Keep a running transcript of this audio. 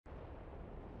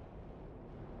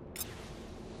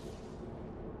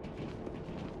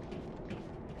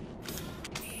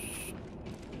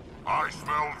I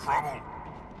smell trouble.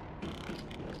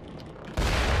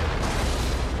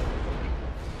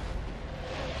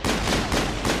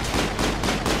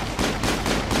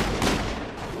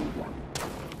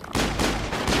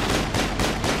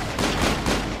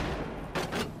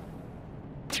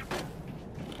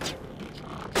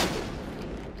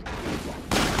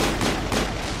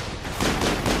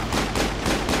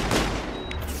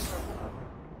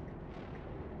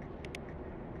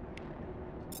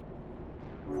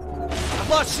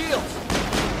 Lost shields!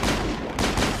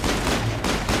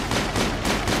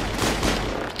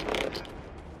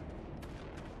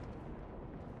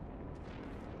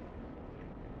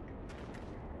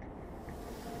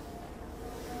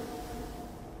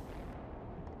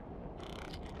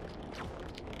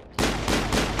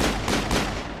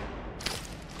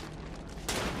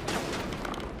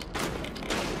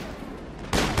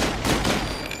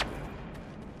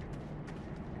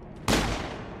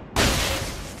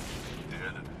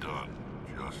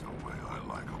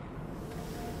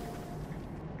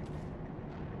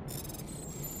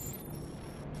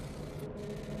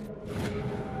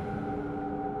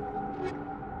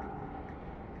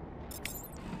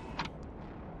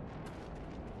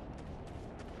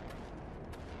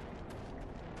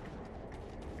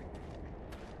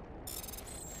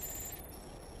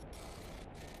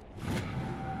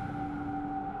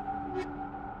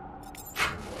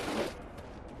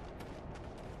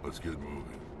 Let's get moving.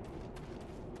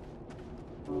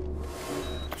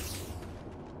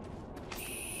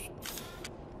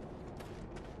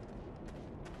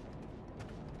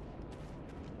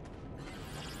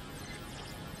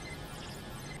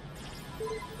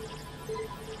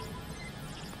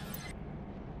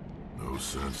 No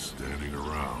sense standing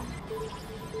around.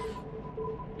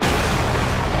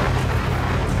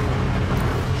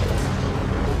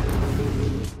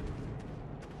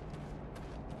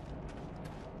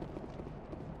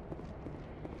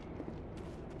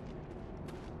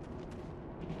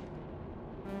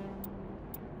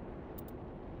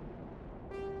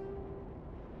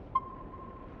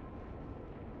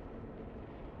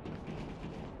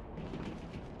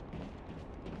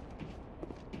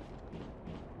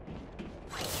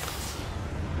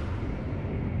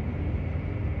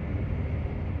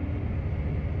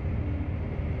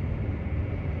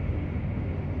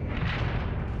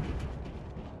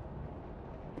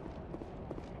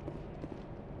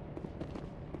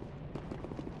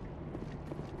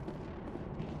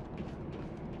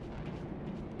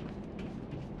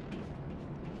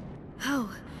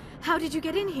 How did you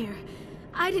get in here?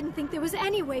 I didn't think there was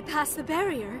any way past the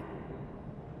barrier.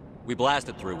 We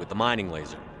blasted through with the mining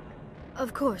laser.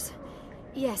 Of course.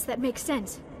 Yes, that makes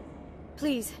sense.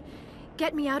 Please,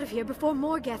 get me out of here before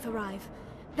more Geth arrive.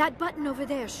 That button over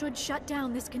there should shut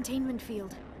down this containment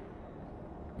field.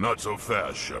 Not so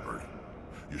fast, Shepard.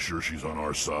 You sure she's on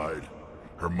our side?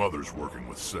 Her mother's working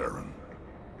with Saren.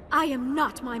 I am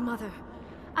not my mother.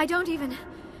 I don't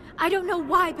know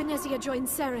why Benezia joined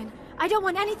Saren. I don't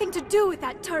want anything to do with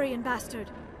that Turian bastard.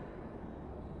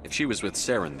 If she was with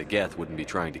Saren, the Geth wouldn't be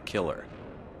trying to kill her.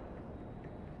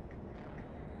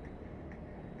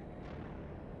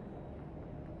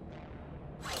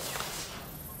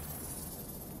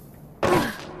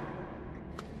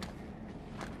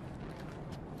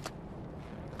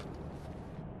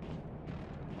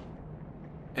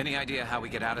 Any idea how we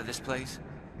get out of this place?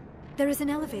 There is an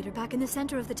elevator back in the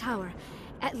center of the tower.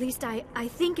 At least I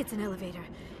think it's an elevator.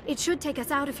 It should take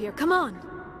us out of here. Come on!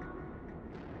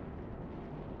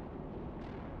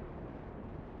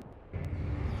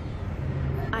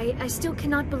 I still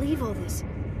cannot believe all this.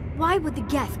 Why would the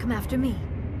Geth come after me?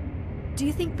 Do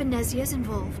you think Benezia's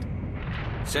involved?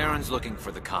 Saren's looking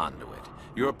for the conduit.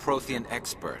 You're a Prothean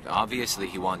expert. Obviously,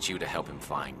 he wants you to help him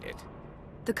find it.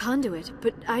 The conduit,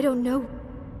 but I don't know...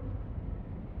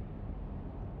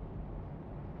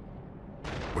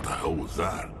 What the hell was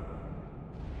that?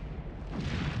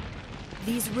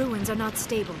 These ruins are not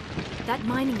stable. That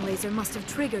mining laser must have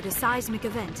triggered a seismic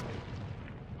event.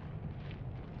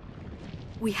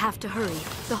 We have to hurry.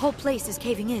 The whole place is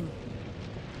caving in.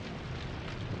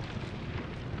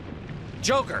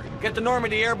 Joker, get the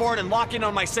Normandy airborne and lock in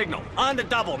on my signal. On the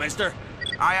double, mister.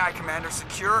 Aye, aye, Commander.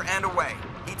 Secure and away.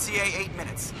 ETA 8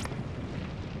 minutes.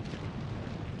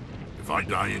 If I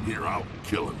die in here, I'll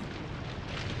kill him.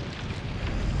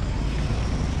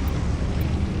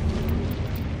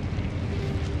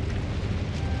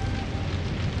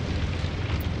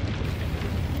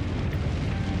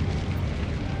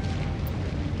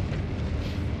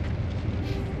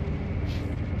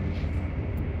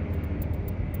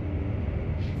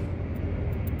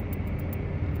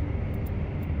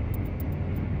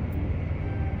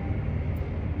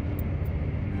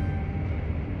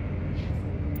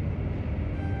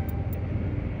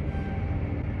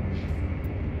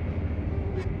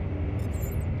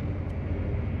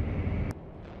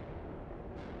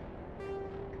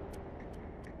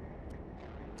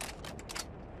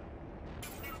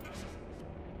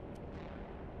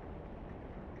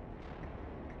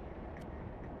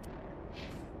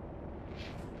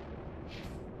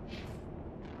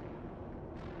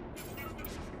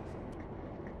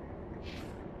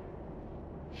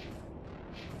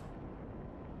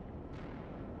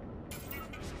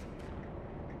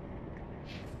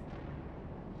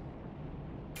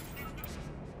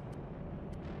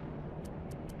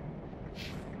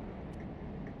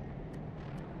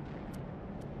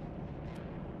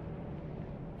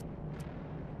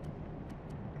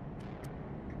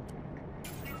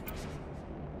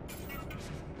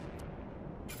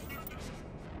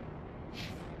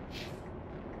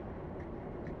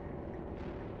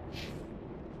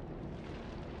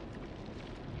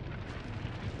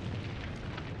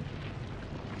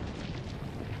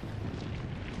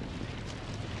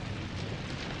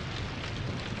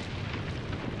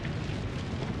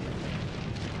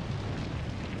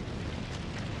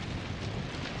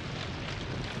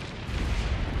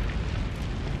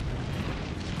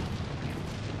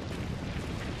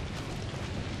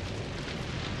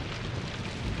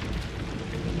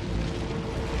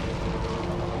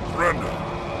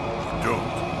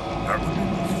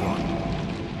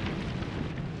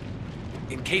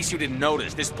 case you didn't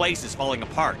notice, this place is falling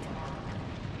apart.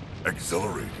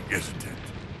 Exhilarating, isn't it?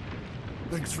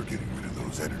 Thanks for getting rid of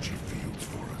those energy fields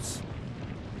for us.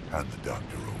 Hand the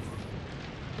doctor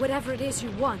over. Whatever it is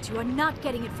you want, you are not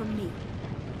getting it from me.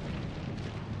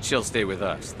 She'll stay with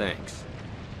us, thanks.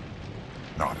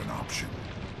 Not an option.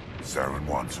 Saren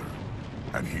wants her,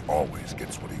 and he always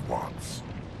gets what he wants.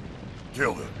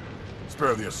 Kill him.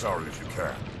 Spare the Asari if you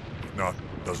can. If not,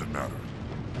 doesn't matter.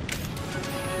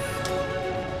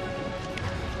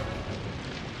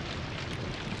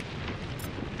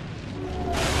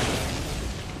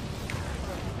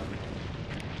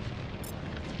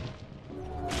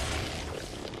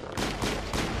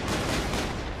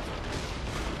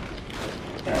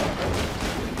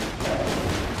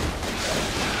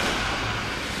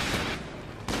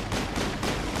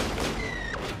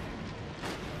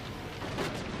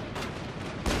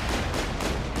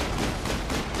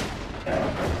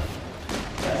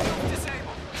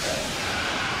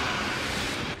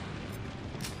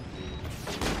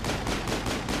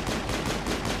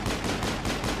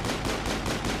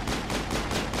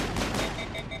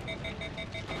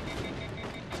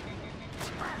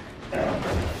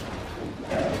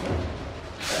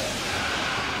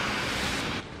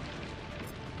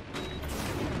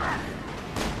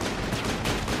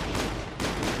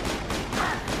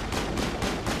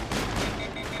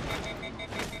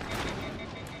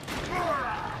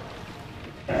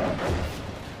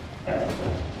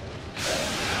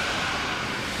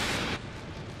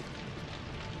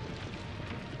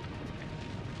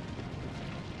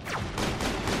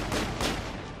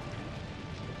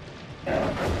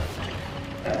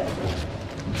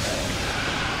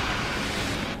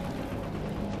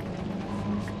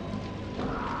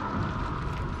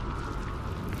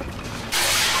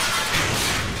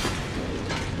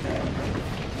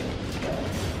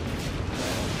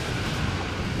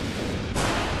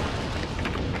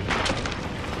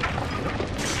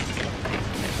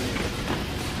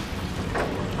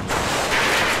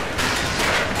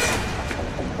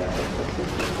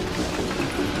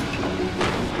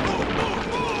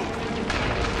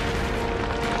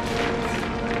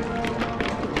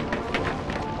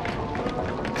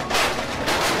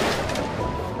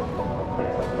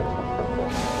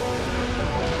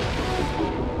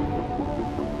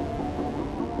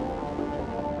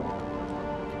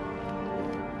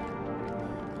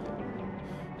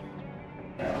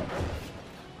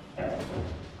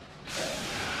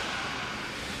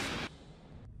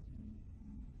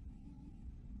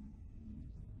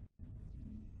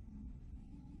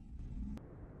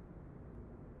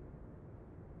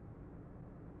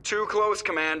 Too close,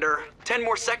 Commander. 10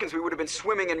 more seconds we would have been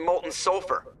swimming in molten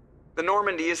sulfur. The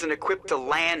Normandy isn't equipped to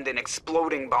land in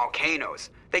exploding volcanoes.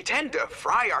 They tend to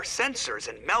fry our sensors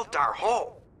and melt our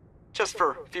hull. Just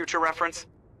for future reference.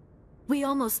 We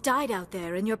almost died out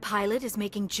there, and your pilot is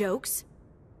making jokes?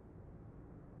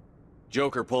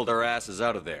 Joker pulled our asses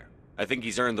out of there. I think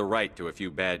he's earned the right to a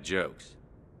few bad jokes.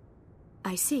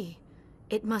 I see.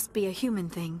 It must be a human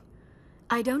thing.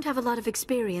 I don't have a lot of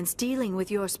experience dealing with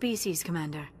your species,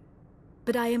 Commander.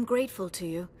 But I am grateful to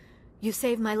you. You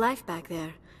saved my life back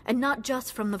there, and not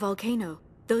just from the volcano.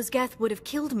 Those Geth would have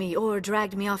killed me or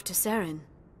dragged me off to Saren.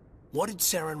 What did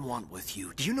Saren want with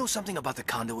you? Do you know something about the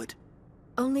conduit?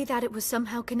 Only that it was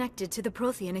somehow connected to the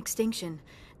Prothean extinction.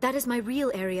 That is my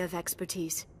real area of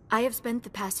expertise. I have spent the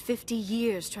past 50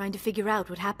 years trying to figure out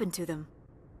what happened to them.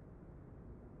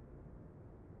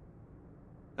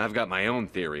 I've got my own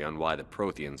theory on why the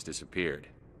Protheans disappeared.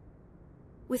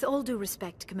 With all due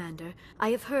respect, Commander,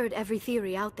 I have heard every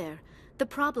theory out there. The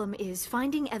problem is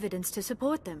finding evidence to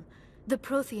support them. The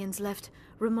Protheans left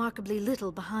remarkably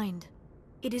little behind.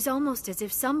 It is almost as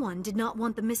if someone did not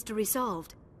want the mystery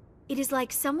solved. It is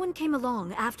like someone came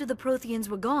along after the Protheans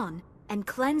were gone and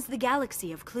cleansed the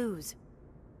galaxy of clues.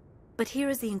 But here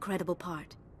is the incredible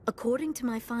part. According to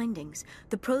my findings,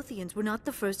 the Protheans were not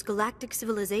the first galactic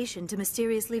civilization to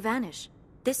mysteriously vanish.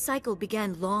 This cycle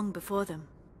began long before them.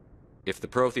 If the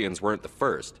Protheans weren't the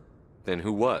first, then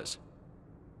who was?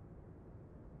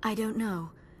 I don't know.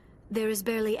 There is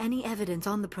barely any evidence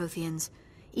on the Protheans,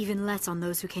 even less on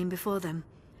those who came before them.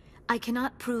 I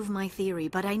cannot prove my theory,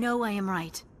 but I know I am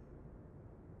right.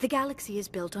 The galaxy is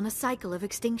built on a cycle of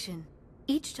extinction.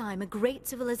 Each time a great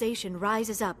civilization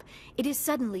rises up, it is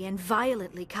suddenly and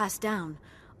violently cast down.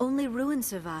 Only ruins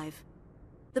survive.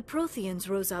 The Protheans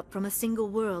rose up from a single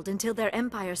world until their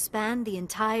empire spanned the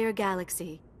entire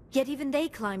galaxy. Yet even they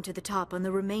climbed to the top on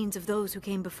the remains of those who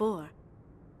came before.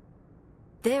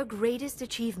 Their greatest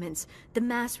achievements, the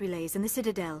mass relays and the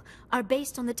Citadel, are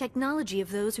based on the technology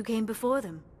of those who came before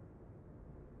them.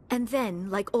 And then,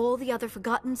 like all the other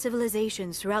forgotten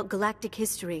civilizations throughout galactic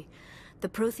history, the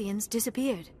Protheans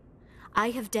disappeared.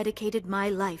 I have dedicated my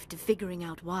life to figuring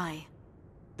out why.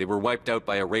 They were wiped out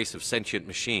by a race of sentient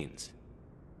machines.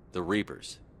 The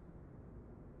Reapers.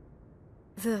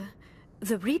 The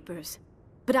Reapers?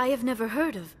 But I have never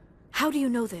heard of... How do you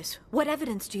know this? What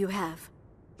evidence do you have?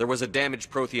 There was a damaged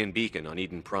Prothean beacon on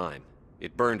Eden Prime.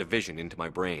 It burned a vision into my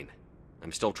brain.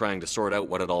 I'm still trying to sort out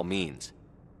what it all means.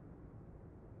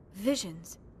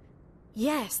 Visions?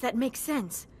 Yes, that makes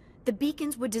sense. The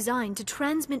beacons were designed to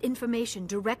transmit information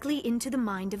directly into the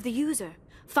mind of the user.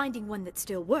 Finding one that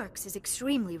still works is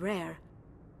extremely rare.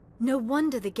 No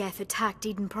wonder the Geth attacked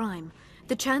Eden Prime.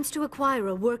 The chance to acquire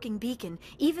a working beacon,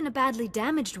 even a badly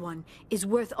damaged one, is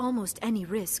worth almost any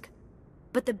risk.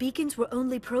 But the beacons were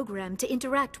only programmed to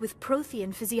interact with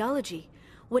Prothean physiology.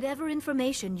 Whatever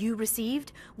information you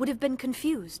received would have been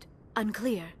confused,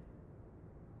 unclear.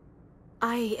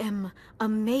 I am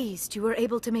amazed you were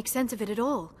able to make sense of it at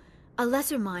all. A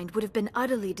lesser mind would have been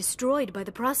utterly destroyed by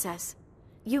the process.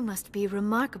 You must be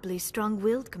remarkably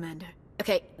strong-willed, Commander.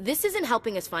 Okay, this isn't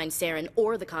helping us find Saren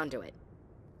or the conduit.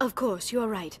 Of course, you're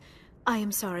right. I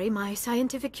am sorry, my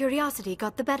scientific curiosity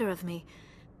got the better of me.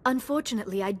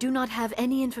 Unfortunately, I do not have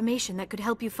any information that could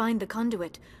help you find the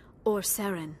conduit, or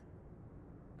Saren.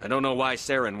 I don't know why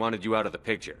Saren wanted you out of the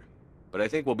picture, but I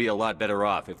think we'll be a lot better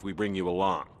off if we bring you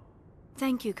along.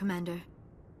 Thank you, Commander.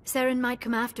 Saren might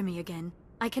come after me again.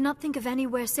 I cannot think of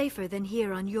anywhere safer than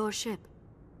here on your ship.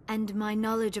 And my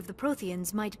knowledge of the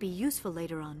Protheans might be useful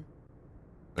later on.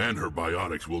 And her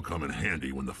biotics will come in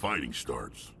handy when the fighting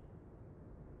starts.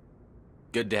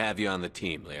 Good to have you on the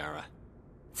team, Liara.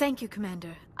 Thank you,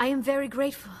 Commander. I am very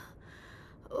grateful.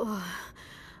 Oh,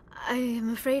 I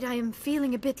am afraid I am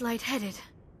feeling a bit lightheaded.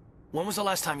 When was the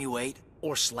last time you ate?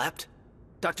 Or slept?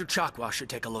 Dr. Chakwa should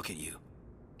take a look at you.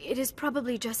 It is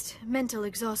probably just mental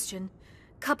exhaustion,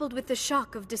 coupled with the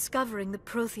shock of discovering the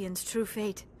Protheans' true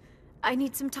fate. I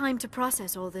need some time to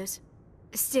process all this.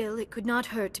 Still, it could not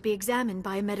hurt to be examined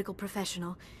by a medical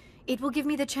professional. It will give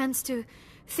me the chance to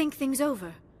think things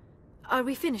over. Are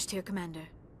we finished here, Commander?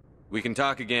 We can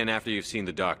talk again after you've seen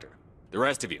the doctor. The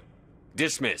rest of you,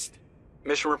 dismissed.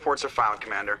 Mission reports are filed,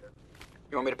 Commander.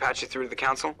 You want me to patch you through to the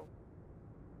Council?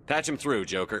 Patch him through,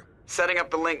 Joker. Setting up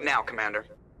the link now, Commander.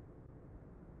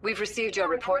 We've received your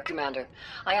report, Commander.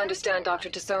 I understand Dr.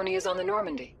 Tassoni is on the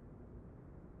Normandy.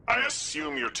 I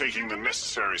assume you're taking the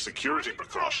necessary security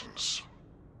precautions.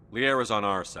 Liara's on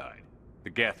our side.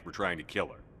 The Geth were trying to kill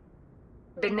her.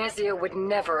 Benezia would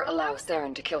never allow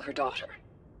Saren to kill her daughter.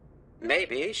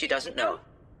 Maybe she doesn't know.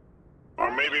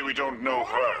 Or maybe we don't know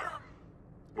her.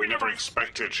 We never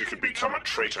expected she could become a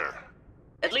traitor.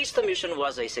 At least the mission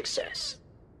was a success.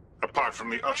 Apart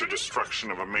from the utter destruction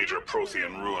of a major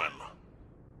Prothean ruin.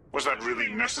 Was that really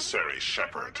necessary,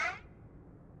 Shepard?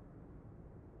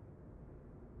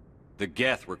 The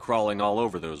Geth were crawling all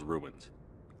over those ruins.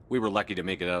 We were lucky to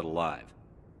make it out alive.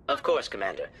 Of course,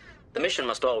 Commander. The mission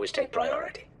must always take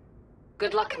priority.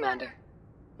 Good luck, Commander.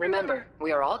 Remember,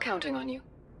 we are all counting on you.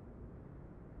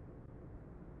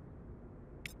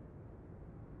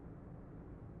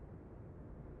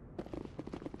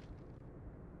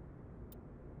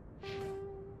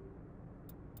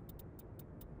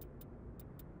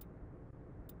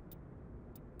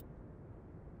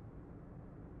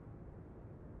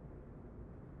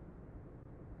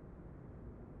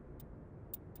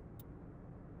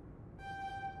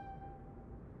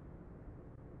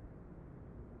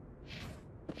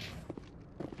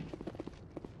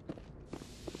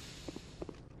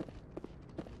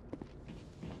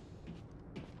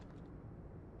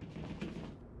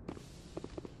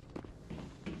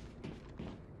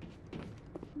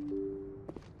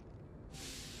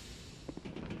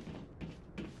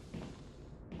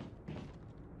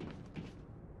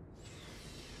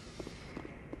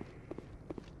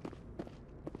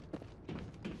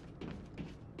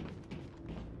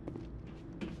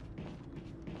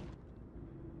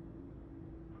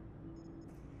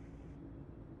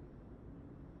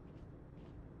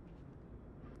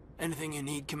 Anything you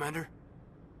need, Commander?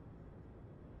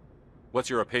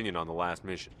 What's your opinion on the last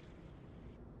mission?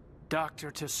 Dr.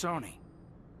 Tassoni.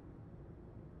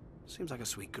 Seems like a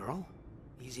sweet girl.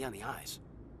 Easy on the eyes.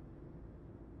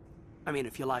 I mean,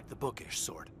 if you like the bookish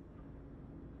sort.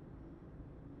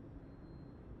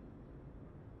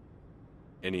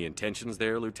 Any intentions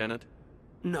there, Lieutenant?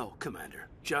 No, Commander.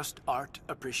 Just art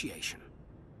appreciation.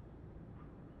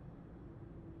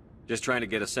 Just trying to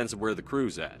get a sense of where the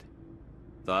crew's at.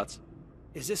 Thoughts?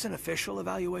 Is this an official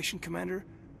evaluation, Commander?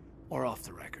 Or off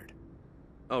the record?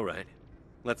 All right.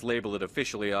 Let's label it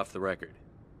officially off the record.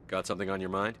 Got something on your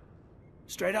mind?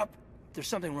 Straight up, there's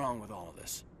something wrong with all of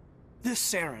this. This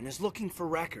Saren is looking for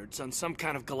records on some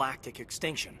kind of galactic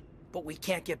extinction, but we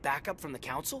can't get backup from the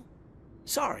Council?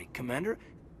 Sorry, Commander.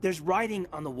 There's writing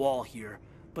on the wall here,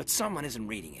 but someone isn't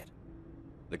reading it.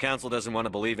 The Council doesn't want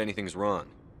to believe anything's wrong.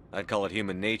 I'd call it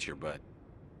human nature, but...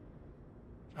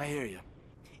 I hear you.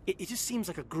 It just seems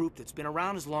like a group that's been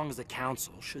around as long as the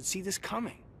Council should see this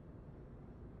coming.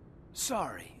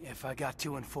 Sorry if I got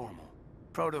too informal.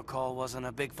 Protocol wasn't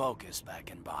a big focus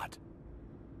back in Bot.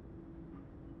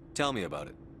 Tell me about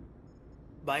it.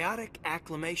 Biotic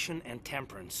acclimation and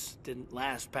temperance didn't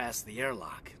last past the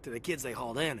airlock. To the kids they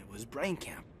hauled in, it was brain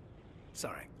camp.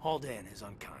 Sorry, hauled in is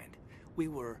unkind. We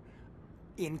were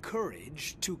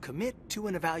encouraged to commit to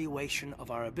an evaluation of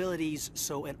our abilities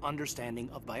so an understanding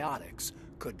of biotics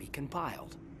could be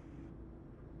compiled.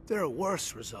 There are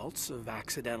worse results of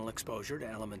accidental exposure to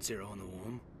Element Zero in the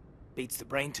womb. Beats the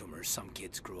brain tumors some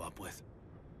kids grew up with.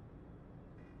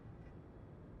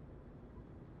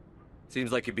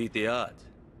 Seems like you beat the odds.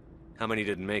 How many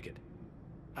didn't make it?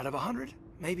 Out of 100,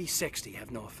 maybe 60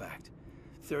 have no effect.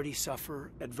 30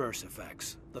 suffer adverse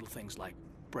effects, little things like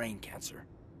brain cancer.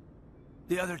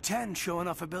 The other 10 show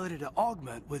enough ability to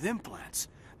augment with implants.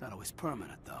 Not always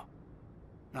permanent, though.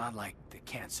 Not like the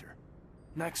cancer.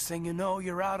 Next thing you know,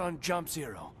 you're out on Jump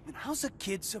Zero. And how's a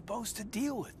kid supposed to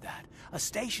deal with that? A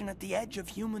station at the edge of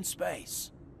human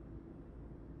space.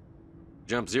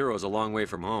 Jump Zero's a long way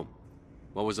from home.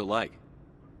 What was it like?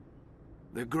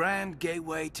 The grand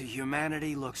gateway to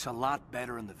humanity looks a lot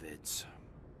better in the vids.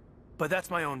 But that's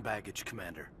my own baggage,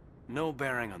 Commander. No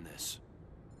bearing on this.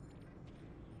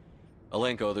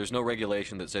 Alenko, there's no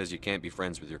regulation that says you can't be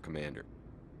friends with your commander.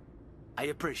 I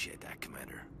appreciate that,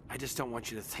 Commander. I just don't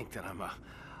want you to think that I'm a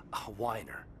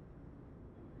whiner.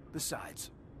 Besides,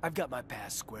 I've got my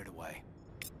past squared away.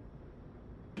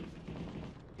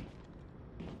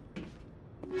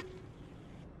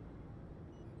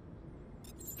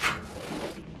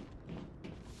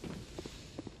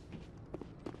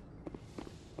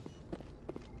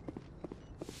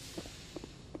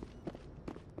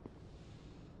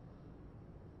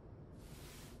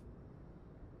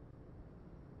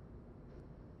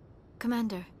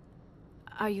 Commander,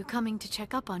 are you coming to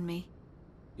check up on me?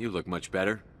 You look much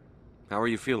better. How are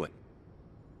you feeling?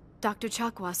 Dr.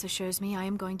 Chakwas assures me I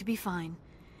am going to be fine.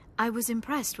 I was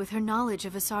impressed with her knowledge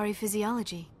of Asari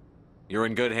physiology. You're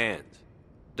in good hands.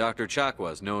 Dr.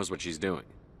 Chakwas knows what she's doing.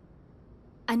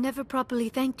 I never properly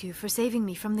thanked you for saving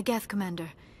me from the Geth,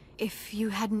 Commander. If you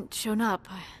hadn't shown up,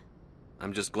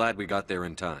 I'm just glad we got there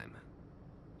in time.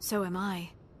 So am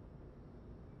I.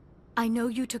 I know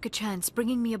you took a chance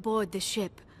bringing me aboard this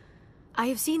ship. I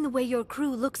have seen the way your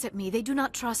crew looks at me. They do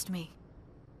not trust me.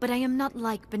 But I am not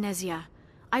like Benezia.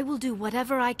 I will do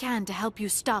whatever I can to help you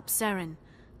stop Saren.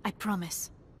 I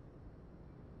promise.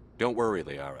 Don't worry,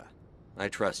 Liara. I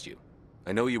trust you.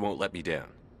 I know you won't let me down.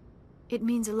 It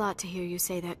means a lot to hear you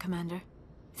say that, Commander.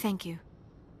 Thank you.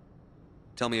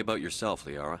 Tell me about yourself,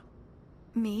 Liara.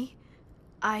 Me?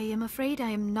 I am afraid I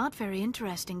am not very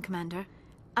interesting, Commander.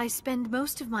 I spend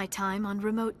most of my time on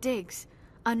remote digs,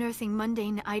 unearthing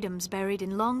mundane items buried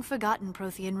in long-forgotten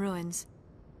Prothean ruins.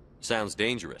 Sounds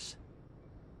dangerous.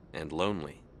 And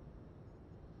lonely.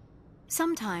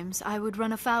 Sometimes I would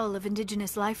run afoul of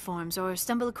indigenous life forms or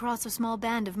stumble across a small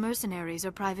band of mercenaries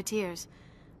or privateers,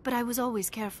 but I was always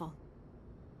careful.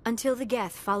 Until the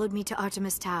Geth followed me to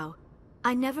Artemis Tau,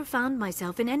 I never found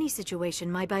myself in any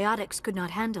situation my biotics could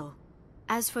not handle.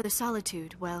 As for the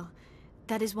solitude, well,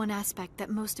 that is one aspect that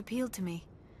most appealed to me.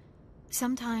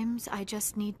 Sometimes I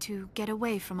just need to get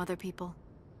away from other people.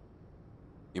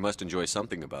 You must enjoy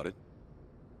something about it.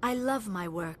 I love my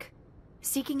work.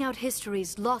 Seeking out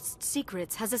history's lost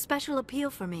secrets has a special appeal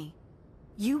for me.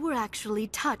 You were actually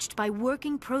touched by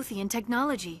working Prothean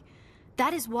technology.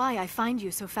 That is why I find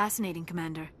you so fascinating,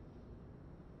 Commander.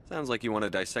 Sounds like you want to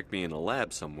dissect me in a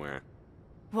lab somewhere.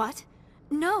 What?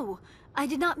 No! I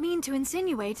did not mean to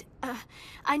insinuate.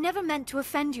 I never meant to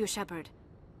offend you, Shepard.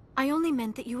 I only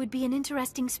meant that you would be an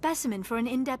interesting specimen for an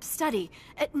in-depth study.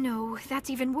 No, that's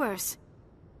even worse.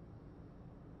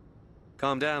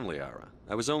 Calm down, Liara.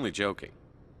 I was only joking.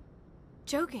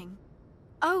 Joking?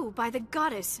 Oh, by the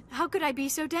goddess, how could I be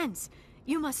so dense?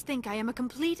 You must think I am a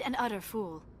complete and utter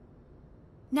fool.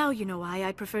 Now you know why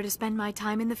I prefer to spend my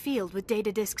time in the field with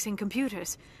data disks and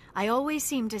computers. I always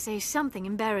seem to say something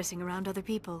embarrassing around other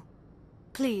people.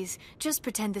 Please, just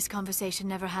pretend this conversation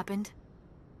never happened.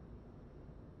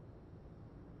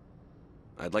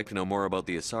 I'd like to know more about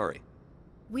the Asari.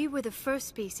 We were the first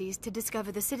species to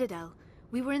discover the Citadel.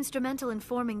 We were instrumental in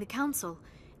forming the Council,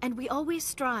 and we always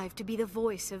strive to be the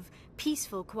voice of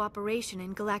peaceful cooperation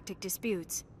in galactic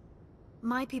disputes.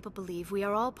 My people believe we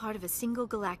are all part of a single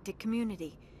galactic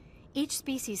community. Each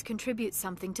species contributes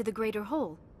something to the greater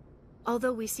whole.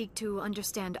 Although we seek to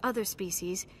understand other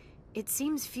species, it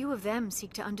seems few of them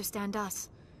seek to understand us.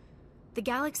 The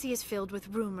galaxy is filled with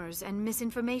rumors and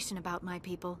misinformation about my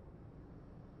people.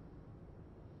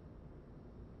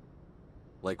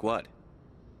 Like what?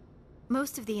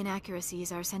 Most of the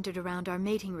inaccuracies are centered around our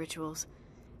mating rituals.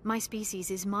 My species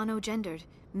is monogendered.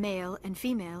 Male and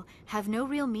female have no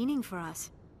real meaning for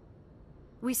us.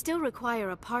 We still require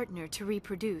a partner to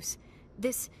reproduce.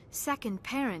 This second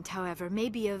parent, however, may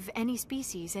be of any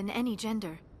species and any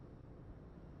gender.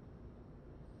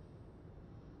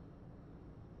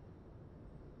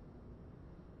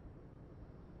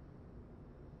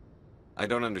 I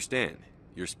don't understand.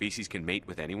 Your species can mate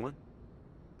with anyone?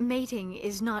 Mating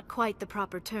is not quite the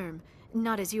proper term,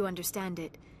 not as you understand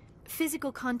it.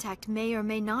 Physical contact may or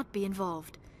may not be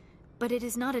involved, but it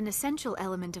is not an essential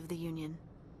element of the union.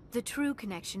 The true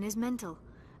connection is mental.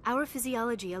 Our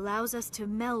physiology allows us to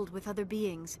meld with other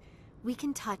beings. We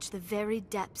can touch the very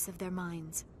depths of their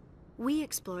minds. We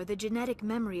explore the genetic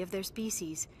memory of their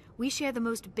species. We share the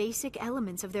most basic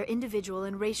elements of their individual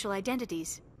and racial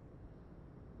identities.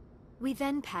 We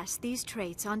then pass these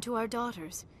traits on to our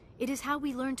daughters. It is how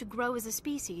we learn to grow as a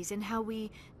species and how we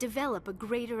develop a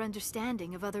greater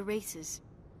understanding of other races.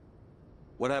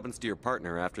 What happens to your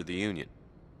partner after the union?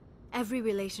 Every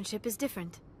relationship is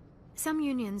different. Some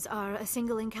unions are a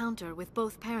single encounter with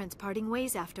both parents parting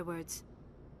ways afterwards.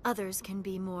 Others can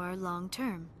be more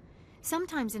long-term.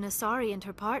 Sometimes an Asari and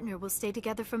her partner will stay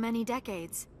together for many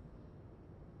decades.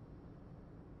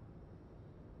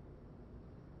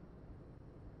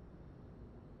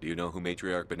 Do you know who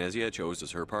Matriarch Benezia chose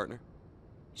as her partner?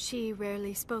 She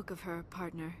rarely spoke of her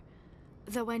partner.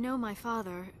 Though I know my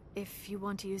father, if you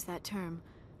want to use that term,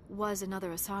 was another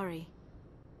Asari.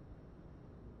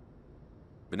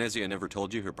 Benezia never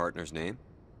told you her partner's name?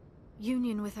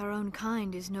 Union with our own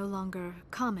kind is no longer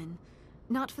common,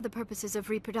 not for the purposes of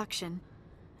reproduction.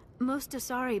 Most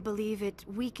Asari believe it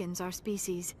weakens our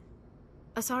species.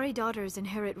 Asari daughters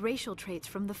inherit racial traits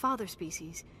from the father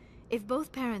species. If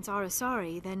both parents are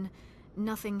Asari, then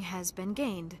nothing has been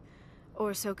gained,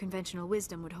 or so conventional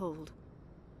wisdom would hold.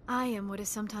 I am what is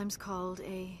sometimes called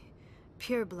a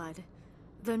pureblood,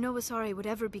 though no Asari would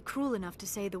ever be cruel enough to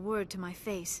say the word to my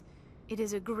face. It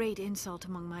is a great insult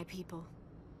among my people.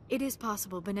 It is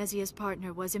possible Benezia's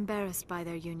partner was embarrassed by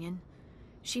their union.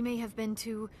 She may have been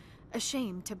too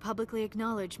ashamed to publicly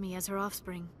acknowledge me as her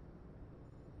offspring.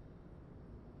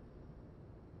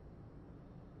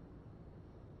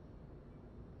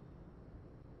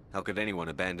 How could anyone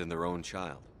abandon their own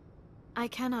child? I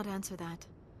cannot answer that.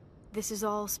 This is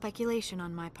all speculation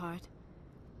on my part.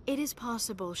 It is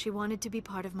possible she wanted to be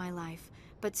part of my life,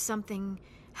 but something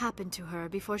happened to her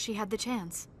before she had the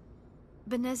chance.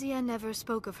 Benezia never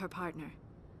spoke of her partner.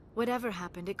 Whatever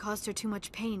happened, it caused her too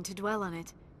much pain to dwell on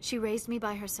it. She raised me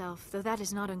by herself, though that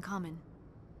is not uncommon.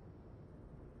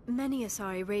 Many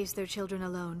Asari raise their children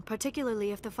alone,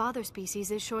 particularly if the father species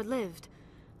is short-lived.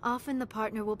 Often the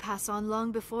partner will pass on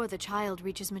long before the child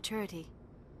reaches maturity.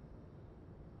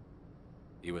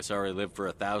 You Asari live for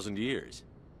 1,000 years.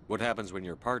 What happens when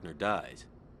your partner dies?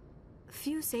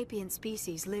 Few sapient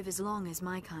species live as long as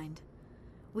my kind.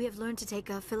 We have learned to take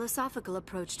a philosophical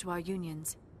approach to our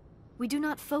unions. We do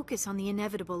not focus on the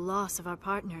inevitable loss of our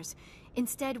partners.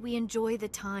 Instead, we enjoy the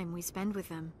time we spend with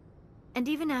them. And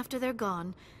even after they're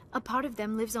gone, a part of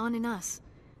them lives on in us.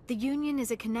 The union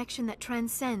is a connection that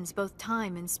transcends both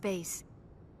time and space.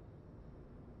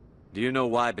 Do you know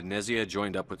why Benezia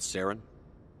joined up with Saren?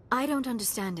 I don't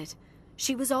understand it.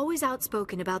 She was always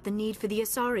outspoken about the need for the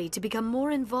Asari to become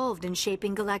more involved in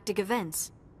shaping galactic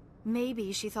events.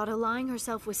 Maybe she thought allying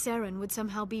herself with Saren would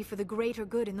somehow be for the greater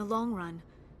good in the long run.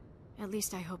 At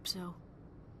least I hope so.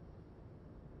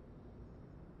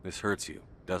 This hurts you,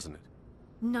 doesn't it?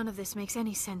 None of this makes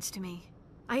any sense to me.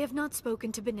 I have not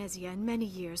spoken to Benezia in many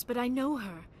years, but I know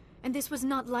her, and this was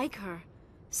not like her.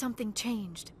 Something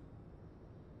changed.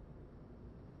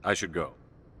 I should go.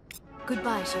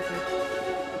 Goodbye, Shepard.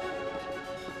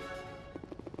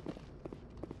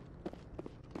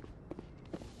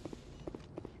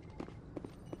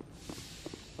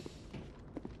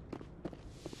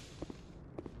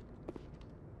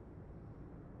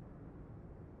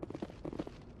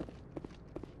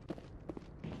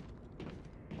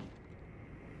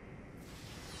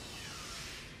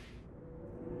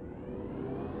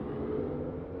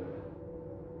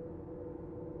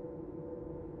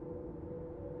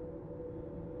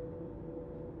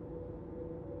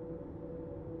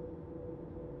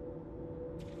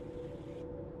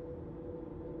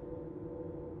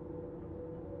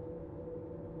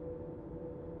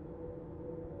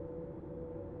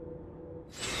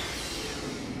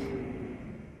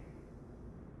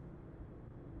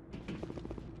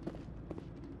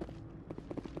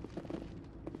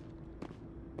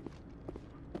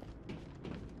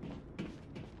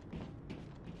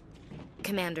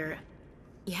 Commander,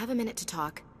 you have a minute to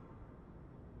talk?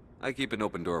 I keep an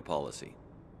open door policy.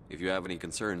 If you have any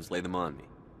concerns, lay them on me.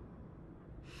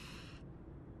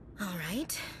 All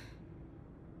right.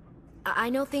 I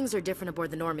know things are different aboard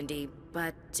the Normandy,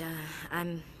 but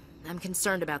I'm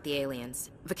concerned about the aliens,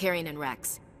 Vicarian and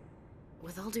Rex.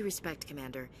 With all due respect,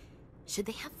 Commander, should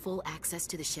they have full access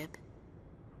to the ship?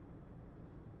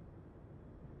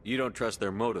 You don't trust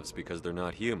their motives because they're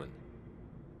not human.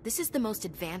 This is the most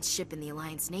advanced ship in the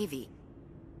Alliance Navy.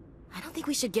 I don't think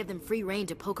we should give them free rein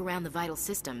to poke around the vital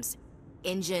systems.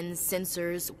 Engines,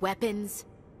 sensors, weapons.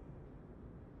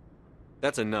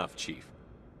 That's enough, Chief.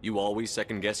 You always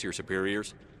second-guess your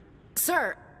superiors?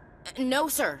 Sir! No,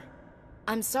 sir.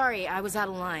 I'm sorry, I was out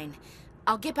of line.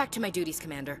 I'll get back to my duties,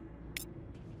 Commander.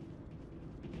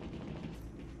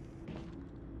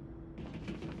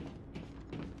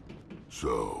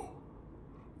 So,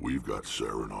 we've got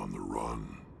Saren on the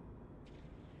run.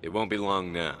 It won't be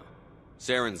long now.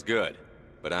 Saren's good,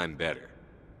 but I'm better.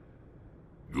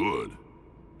 Good?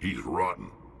 He's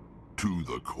rotten. To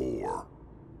the core.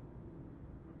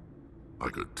 I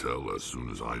could tell as soon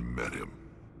as I met him.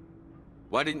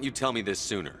 Why didn't you tell me this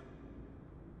sooner?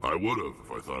 I would've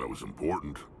if I thought it was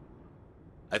important.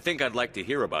 I think I'd like to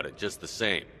hear about it just the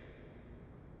same.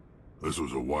 This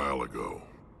was a while ago.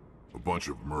 A bunch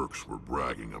of mercs were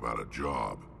bragging about a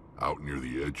job out near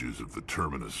the edges of the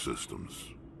Terminus systems.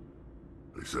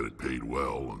 They said it paid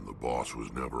well and the boss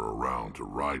was never around to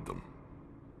ride them.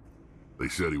 They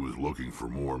said he was looking for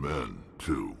more men,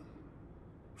 too.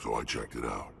 So I checked it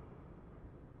out.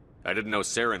 I didn't know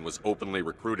Saren was openly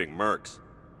recruiting mercs.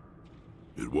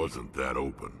 It wasn't that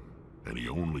open, and he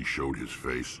only showed his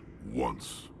face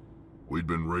once. We'd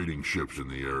been raiding ships in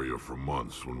the area for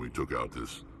months when we took out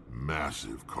this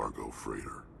massive cargo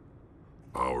freighter.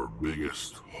 Our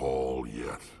biggest haul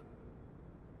yet.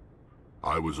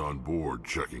 I was on board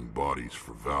checking bodies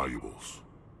for valuables,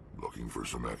 looking for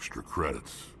some extra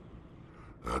credits.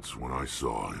 That's when I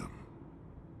saw him.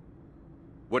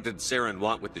 What did Saren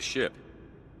want with the ship?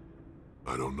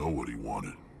 I don't know what he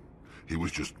wanted. He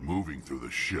was just moving through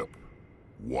the ship,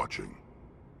 watching.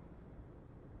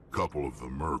 Couple of the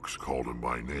mercs called him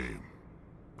by name,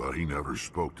 but he never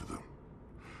spoke to them.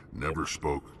 Never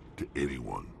spoke to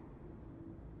anyone.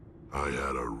 I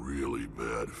had a really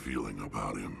bad feeling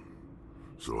about him,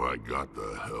 so I got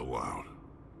the hell out.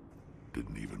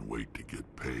 Didn't even wait to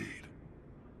get paid.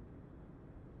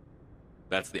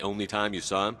 That's the only time you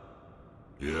saw him?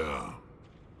 Yeah.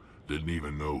 Didn't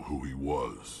even know who he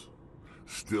was.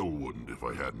 Still wouldn't if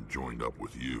I hadn't joined up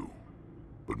with you.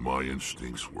 But my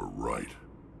instincts were right.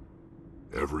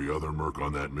 Every other merc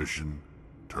on that mission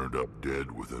turned up dead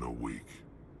within a week.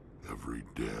 Every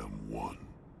damn one.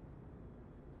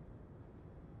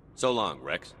 So long,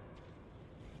 Rex.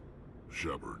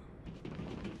 Shepard.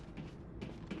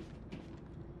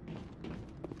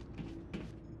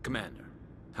 Commander,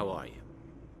 how are you?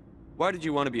 Why did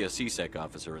you want to be a C-Sec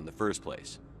officer in the first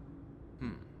place?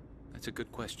 That's a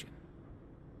good question.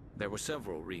 There were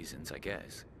several reasons, I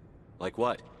guess. Like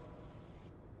what?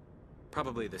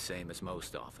 Probably the same as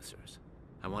most officers.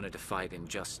 I wanted to fight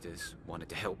injustice, wanted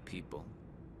to help people.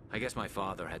 I guess my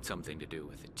father had something to do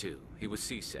with it too. He was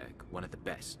C-Sec, one of the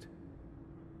best.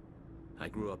 I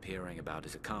grew up hearing about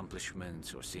his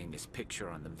accomplishments or seeing his picture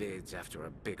on the vids after a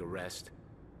big arrest.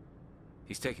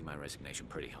 He's taking my resignation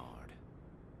pretty hard.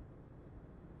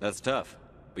 That's tough,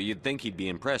 but you'd think he'd be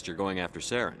impressed you're going after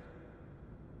Saren.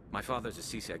 My father's a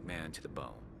C-Sec man to the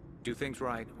bone. Do things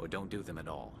right or don't do them at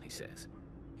all, he says.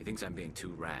 He thinks I'm being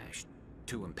too rash,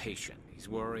 too impatient. He's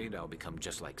worried I'll become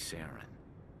just like Saren.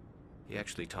 He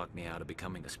actually talked me out of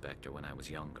becoming a Spectre when I was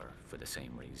younger, for the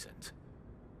same reasons.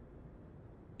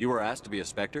 You were asked to be a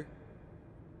Spectre?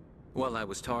 Well, I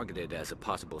was targeted as a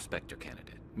possible Spectre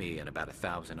candidate. Me and about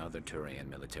 1,000 other Turian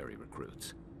military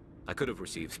recruits. I could have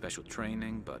received special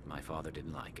training, but my father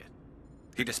didn't like it.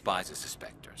 He despises the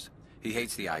Spectres. He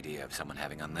hates the idea of someone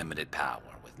having unlimited power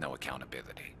with no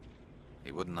accountability.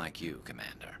 He wouldn't like you,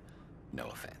 Commander. No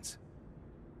offense.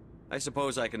 I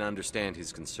suppose I can understand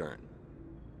his concern.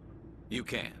 You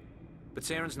can. But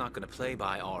Saren's not going to play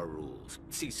by our rules,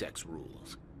 C-Sec's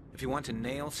rules. If you want to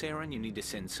nail Saren, you need to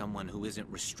send someone who isn't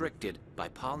restricted by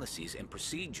policies and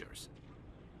procedures.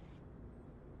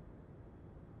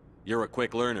 You're a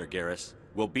quick learner, Garrus.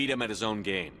 We'll beat him at his own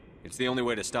game. It's the only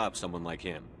way to stop someone like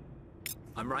him.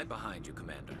 I'm right behind you,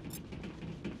 Commander.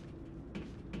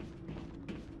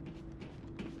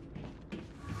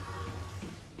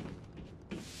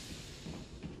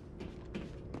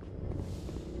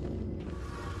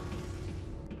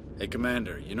 Hey,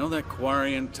 Commander, you know that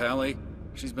Quarian, Tally?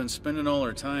 She's been spending all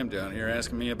her time down here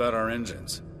asking me about our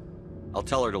engines. I'll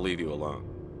tell her to leave you alone.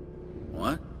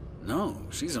 What? No,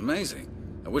 she's amazing.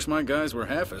 I wish my guys were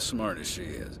half as smart as she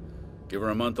is. Give her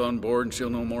a month on board and she'll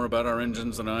know more about our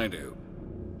engines than I do.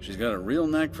 She's got a real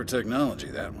knack for technology,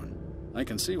 that one. I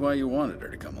can see why you wanted her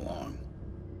to come along.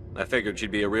 I figured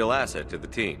she'd be a real asset to the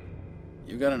team.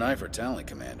 You got an eye for talent,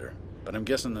 Commander, but I'm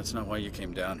guessing that's not why you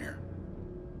came down here.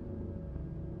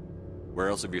 Where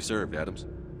else have you served, Adams?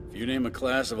 If you name a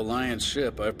class of Alliance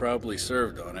ship, I've probably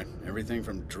served on it. Everything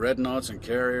from dreadnoughts and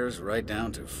carriers right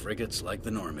down to frigates like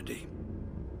the Normandy.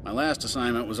 My last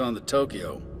assignment was on the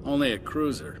Tokyo, only a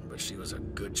cruiser, but she was a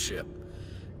good ship.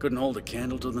 Couldn't hold a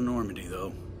candle to the Normandy,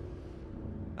 though.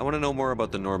 I want to know more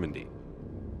about the Normandy.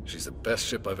 She's the best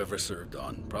ship I've ever served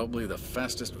on, probably the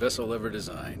fastest vessel ever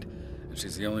designed, and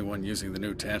she's the only one using the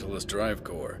new Tantalus drive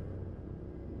core.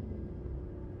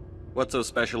 What's so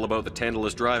special about the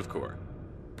Tantalus drive core?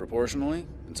 Proportionally,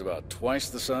 it's about twice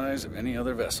the size of any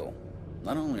other vessel.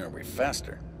 Not only are we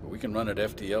faster, but we can run at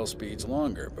FTL speeds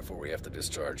longer before we have to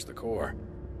discharge the core.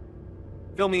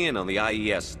 Fill me in on the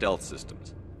IES stealth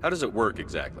systems. How does it work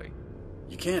exactly?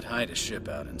 You can't hide a ship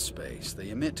out in space. They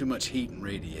emit too much heat and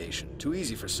radiation, too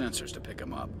easy for sensors to pick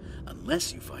them up,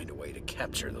 unless you find a way to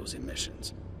capture those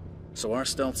emissions. So our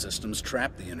stealth systems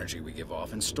trap the energy we give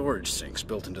off in storage sinks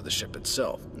built into the ship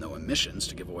itself. No emissions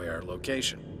to give away our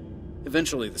location.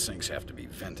 Eventually the sinks have to be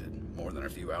vented. More than a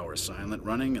few hours silent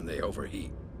running and they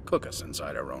overheat. Cook us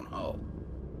inside our own hull.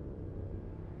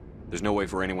 There's no way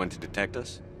for anyone to detect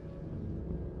us?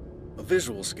 A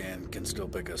visual scan can still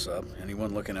pick us up.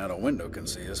 Anyone looking out a window can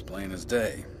see us plain as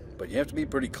day. But you have to be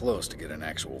pretty close to get an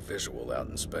actual visual out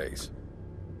in space.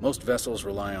 Most vessels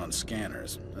rely on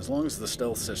scanners. As long as the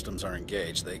stealth systems are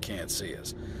engaged, they can't see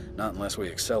us. Not unless we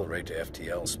accelerate to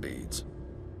FTL speeds.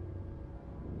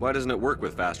 Why doesn't it work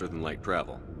with faster-than-light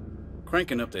travel?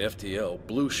 Cranking up to FTL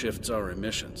blue shifts our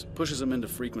emissions, pushes them into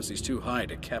frequencies too high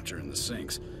to capture in the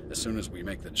sinks. As soon as we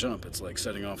make the jump, it's like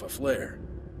setting off a flare.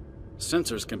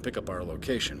 Sensors can pick up our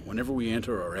location whenever we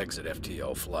enter or exit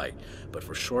FTL flight, but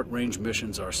for short-range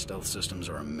missions, our stealth systems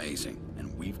are amazing,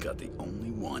 and we've got the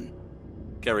only one.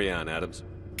 Carry on, Adams.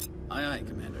 Aye, aye,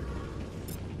 Commander.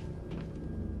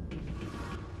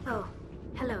 Oh,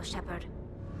 hello, Shepard.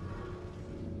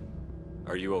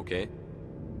 Are you okay?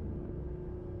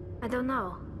 I don't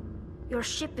know. Your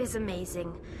ship is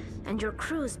amazing, and your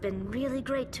crew's been really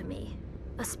great to me,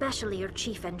 especially your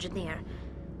chief engineer.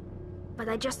 But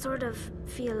I just sort of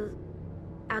feel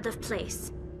out of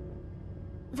place.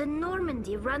 The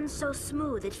Normandy runs so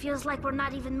smooth it feels like we're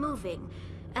not even moving,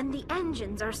 and the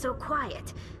engines are so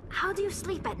quiet. How do you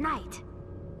sleep at night?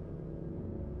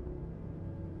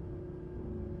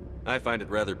 I find it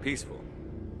rather peaceful.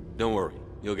 Don't worry,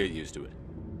 you'll get used to it.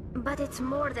 But it's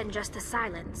more than just the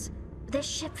silence. This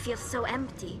ship feels so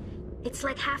empty. It's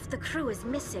like half the crew is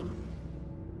missing.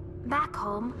 Back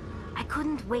home, I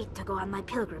couldn't wait to go on my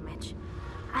pilgrimage.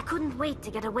 I couldn't wait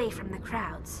to get away from the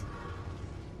crowds.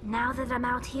 Now that I'm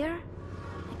out here,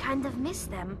 I kind of miss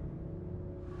them.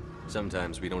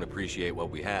 Sometimes we don't appreciate what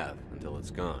we have until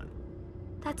it's gone.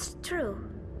 That's true.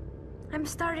 I'm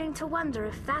starting to wonder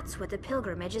if that's what the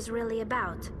pilgrimage is really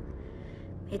about.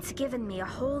 It's given me a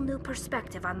whole new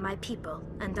perspective on my people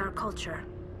and our culture.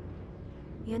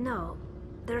 You know,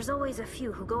 there's always a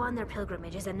few who go on their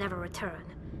pilgrimages and never return.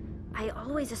 I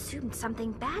always assumed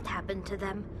something bad happened to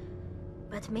them,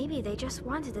 but maybe they just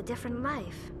wanted a different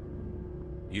life.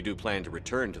 You do plan to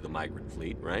return to the migrant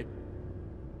fleet, right?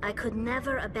 I could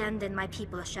never abandon my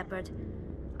people, Shepard.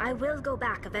 I will go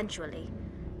back eventually,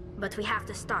 but we have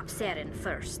to stop Saren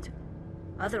first.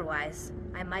 Otherwise,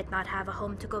 I might not have a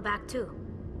home to go back to.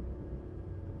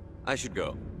 I should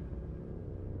go.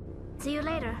 See you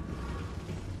later.